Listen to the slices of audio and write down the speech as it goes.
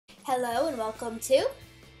Hello and welcome to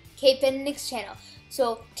Kate and Nick's channel.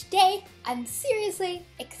 So today I'm seriously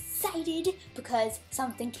excited because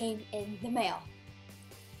something came in the mail.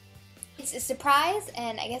 It's a surprise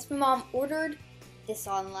and I guess my mom ordered this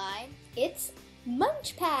online. It's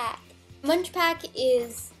MunchPak. MunchPak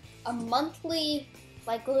is a monthly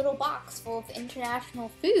little box full of international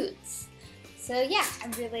foods. So yeah,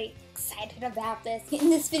 I'm really excited about this.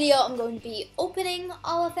 In this video, I'm going to be opening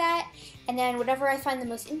all of that, and then whatever I find the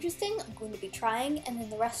most interesting, I'm going to be trying, and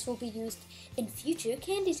then the rest will be used in future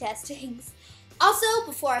candy testings. Also,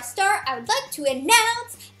 before I start, I would like to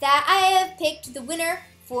announce that I have picked the winner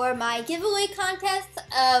for my giveaway contest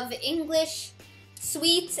of English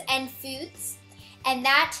sweets and foods, and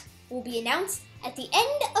that will be announced at the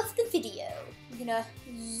end of the video. I'm gonna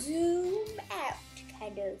zoom out,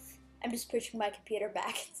 kind of. I'm just pushing my computer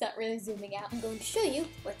back. It's not really zooming out. I'm going to show you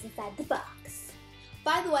what's inside the box.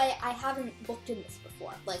 By the way, I haven't looked in this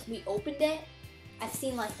before. We opened it. I've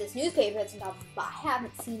seen this newspaper that's on top of it, but I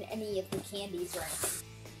haven't seen any of the candies or anything.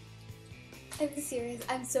 I'm serious.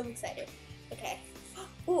 I'm so excited. Okay.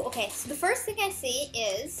 Ooh, okay. So the first thing I see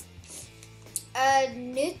is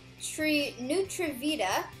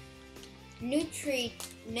Nutrivita, Nutri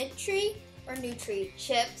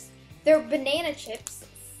chips. They're banana chips.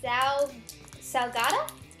 Salgada? Is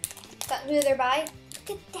that who they're by? Look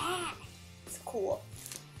at that. It's cool.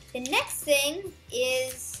 The next thing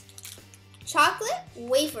is chocolate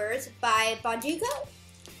wafers by Bajugo.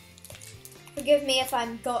 Forgive me if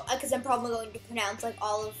because I'm probably going to pronounce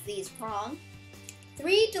all of these wrong.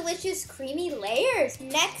 3 delicious creamy layers.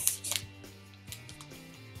 Next,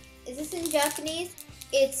 is this in Japanese?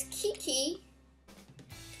 It's kiki,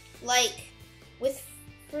 with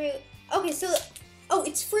fruit. Okay, so. Oh,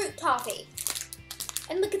 it's fruit toffee.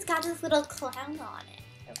 And look, it's got this little clown on it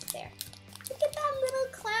over there. Look at that little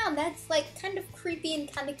clown. That's kind of creepy and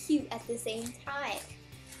kind of cute at the same time.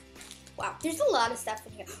 Wow, there's a lot of stuff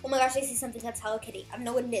in here. Oh my gosh, I see something that's Hello Kitty. I don't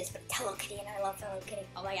know what it is, but it's Hello Kitty and I love Hello Kitty.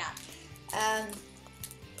 Oh my god.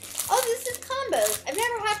 Oh, this is combos. I've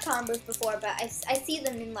never had combos before, but I see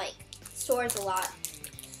them in stores a lot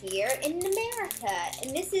here in America.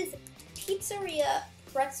 And this is pizzeria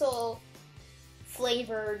pretzel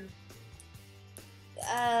flavored,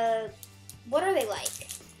 what are they like?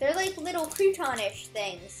 They're little crouton-ish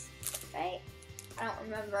things, right? I don't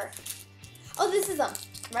remember. Oh, this is them,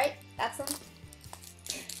 right? That's them.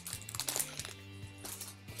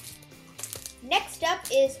 Next up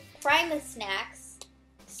is Prima Snacks,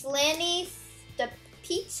 Slanny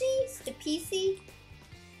Stapisi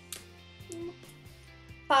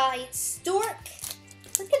by Stork.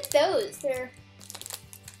 Look at those.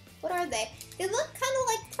 What are they? They look kind of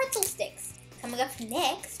like pretzel sticks. Coming up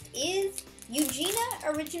next is Eugenia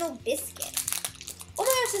Original Biscuit. Oh my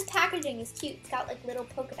gosh, this packaging is cute. It's got little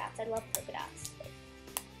polka dots. I love polka dots.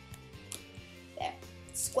 There.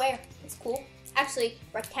 It's square. It's cool. Actually,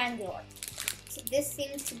 rectangular. So this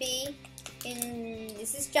seems to be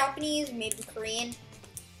this is Japanese, maybe Korean.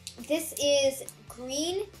 This is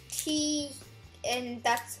green tea, and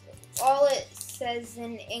that's all it says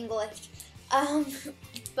in English.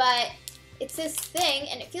 But it's this thing,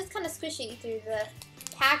 and it feels kind of squishy through the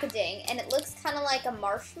packaging, and it looks kind of like a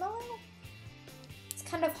marshmallow. It's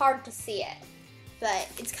kind of hard to see it, but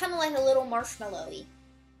it's kind of like a little marshmallowy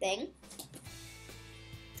thing.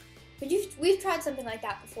 We've tried something like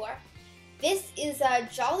that before. This is a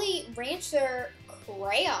Jolly Rancher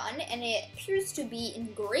Crayon, and it appears to be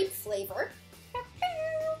in grape flavor.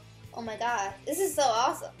 Oh my god, this is so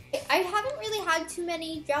awesome. I haven't really had too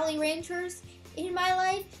many Jolly Ranchers in my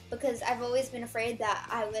life because I've always been afraid that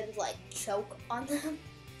I would choke on them.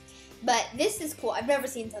 But this is cool. I've never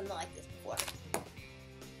seen something like this before.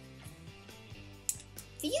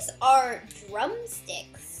 These are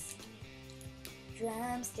drumsticks.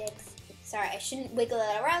 Drumsticks. Sorry, I shouldn't wiggle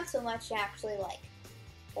it around so much to actually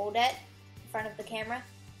hold it in front of the camera.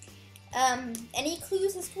 Any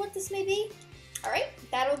clues as to what this may be? Alright,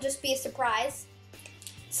 that'll just be a surprise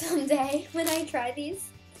someday when I try these.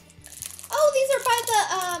 Oh, these are by the,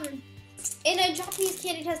 in a Japanese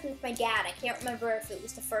candy test with my dad. I can't remember if it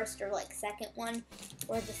was the first or second one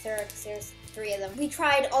or the third, because there's 3 of them. We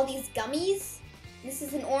tried all these gummies. This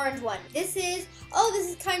is an orange one. This is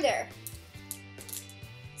Kinder.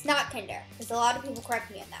 It's not Kinder, because a lot of people correct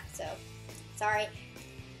me on that, so sorry.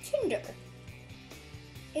 Kinder.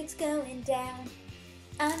 It's going down.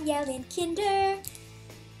 I'm yelling Kinder.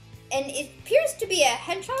 And it appears to be a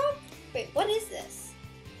hedgehog. Wait, what is this?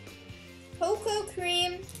 Cocoa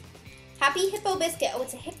cream. Happy Hippo biscuit. Oh,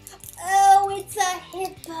 it's a hippo. Oh, it's a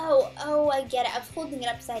hippo. Oh, I get it. I was holding it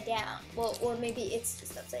upside down. Well, or maybe it's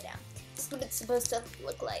just upside down. This is what it's supposed to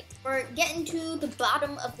look like. We're getting to the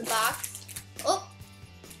bottom of the box. Oh,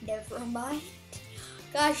 never mind.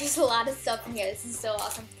 Gosh, there's a lot of stuff in here. This is so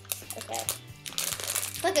awesome. Okay.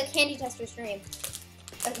 It's like a candy tester stream.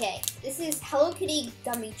 Okay, this is Hello Kitty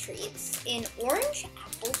gummy treats in orange,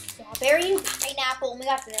 apple, strawberry, and pineapple. Oh my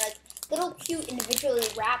gosh, and they're like little cute individually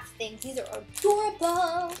wrapped things. These are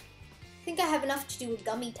adorable. I think I have enough to do with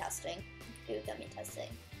gummy testing.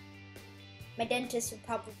 My dentist would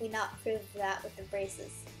probably not approve of that with the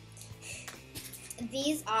braces. And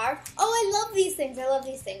these are, oh, I love these things.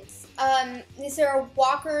 These are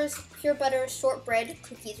Walker's Pure Butter Shortbread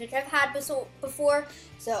Cookies, which I've had before,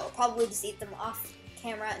 so I'll probably just eat them off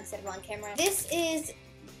camera instead of on camera. This is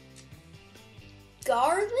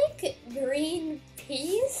garlic green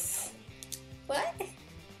peas. What?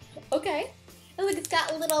 Okay. And look, it's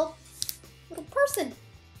got a little person.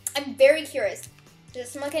 I'm very curious. Does it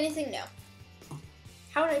smell like anything? No.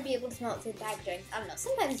 How would I be able to smell it through the packaging? I don't know.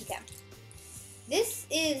 Sometimes you can. This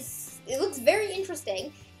is, it looks very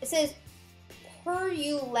interesting. It says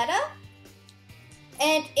Peruletta,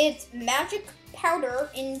 and it's magic powder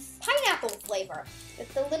in pineapple flavor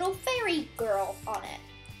with the little fairy girl on it.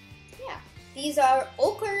 Yeah. These are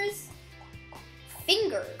Oaker's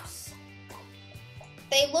fingers.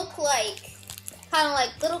 They look like, kind of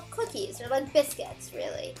like little cookies or like biscuits,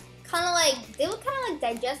 really. They look kind of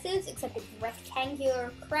like digestives, except it's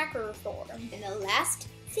rectangular cracker form. And the last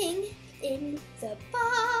thing in the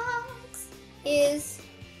box is,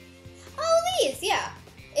 oh, these, yeah.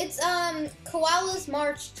 It's Koala's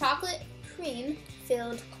March chocolate cream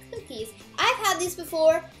filled cookies. I've had these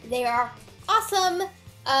before. They are awesome.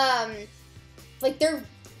 Like they're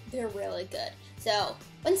really good. So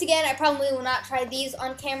once again, I probably will not try these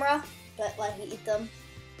on camera, but let me eat them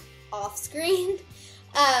off screen.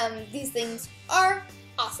 These things are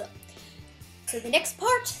awesome. So the next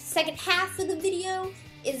part, second half of the video,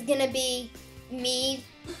 is gonna be me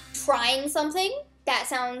trying something that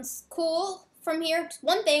sounds cool from here. Just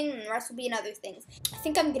one thing, and the rest will be in other things. I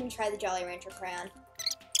think I'm gonna try the Jolly Rancher Crayon.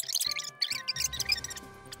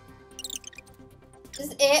 This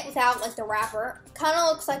is it without like the wrapper. Kind of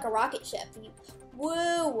looks like a rocket ship.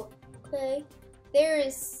 Whoa. Okay. There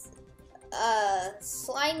is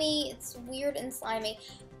slimy. It's weird and slimy.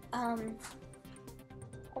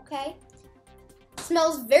 Okay.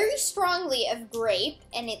 Smells very strongly of grape,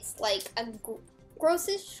 and it's like a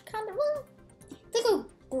grossish kind of, it's like a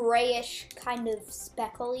grayish kind of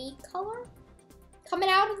speckly color coming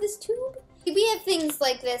out of this tube. We have things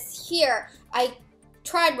like this here. I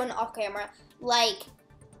tried one off camera like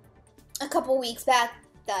a couple weeks back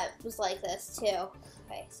that was like this too.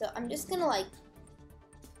 Okay, so I'm just gonna like,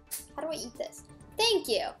 how do I eat this? Thank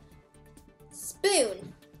you.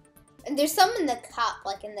 Spoon. And there's some in the cup,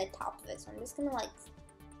 like in the top of it, so I'm just gonna like,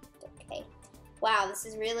 okay. Wow, this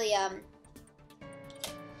is really,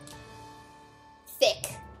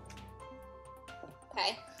 thick.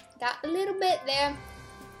 Okay, got a little bit there.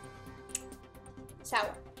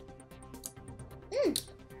 Sour. But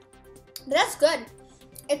that's good.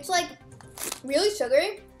 It's like really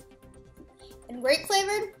sugary and grape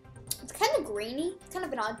flavored. It's kind of grainy. It's kind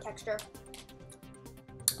of an odd texture.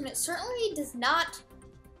 And it certainly does not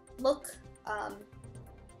look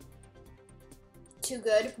too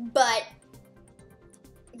good, but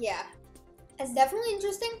yeah, it's definitely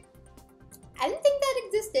interesting. I didn't think that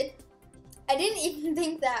existed. I didn't even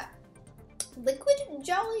think that liquid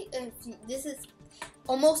jelly, this is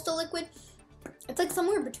almost a liquid. It's like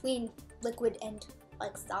somewhere between liquid and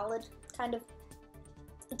like solid, kind of.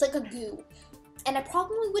 It's like a goo. And I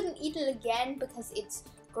probably wouldn't eat it again because it's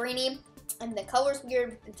grainy and the color's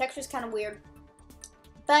weird, the texture's kind of weird.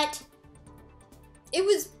 But it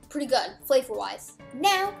was pretty good, flavor-wise.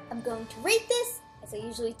 Now, I'm going to rate this, as I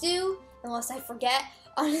usually do, unless I forget,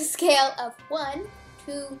 on a scale of 1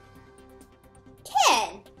 to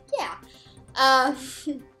 10. Yeah. I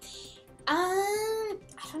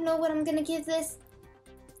don't know what I'm gonna give this.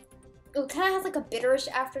 It kind of has like a bitterish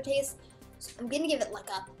aftertaste, so I'm gonna give it like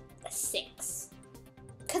a 6.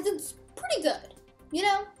 Because it's pretty good, you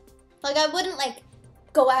know? Like, I wouldn't like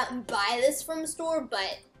go out and buy this from a store,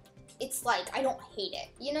 but it's like, I don't hate it,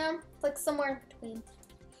 you know? It's like somewhere in between.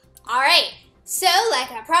 Alright, so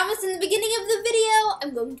like I promised in the beginning of the video,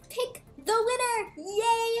 I'm going to pick the winner.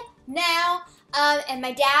 Yay! Now, and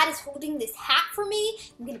my dad is holding this hat for me.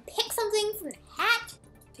 I'm gonna pick something from the hat.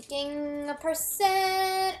 Picking a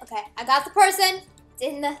person. Okay, I got the person. It's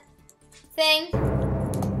in the thing.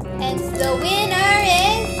 And the winner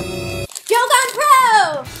is Jogon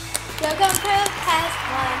Pro! Jogon Pro has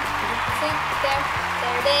won.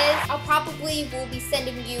 There it is. I'll probably will be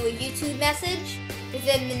sending you a YouTube message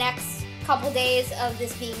within the next couple days of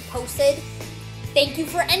this being posted. Thank you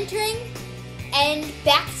for entering, and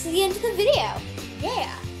back to the end of the video.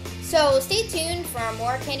 Yeah. So stay tuned for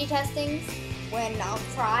more candy testings when I'll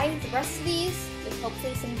try the rest of these with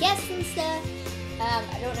hopefully some guests and stuff.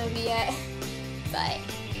 I don't know who yet, but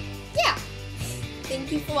yeah.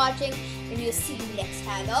 Thank you for watching, and we'll see you next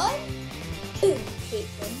time on Boom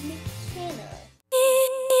Channel.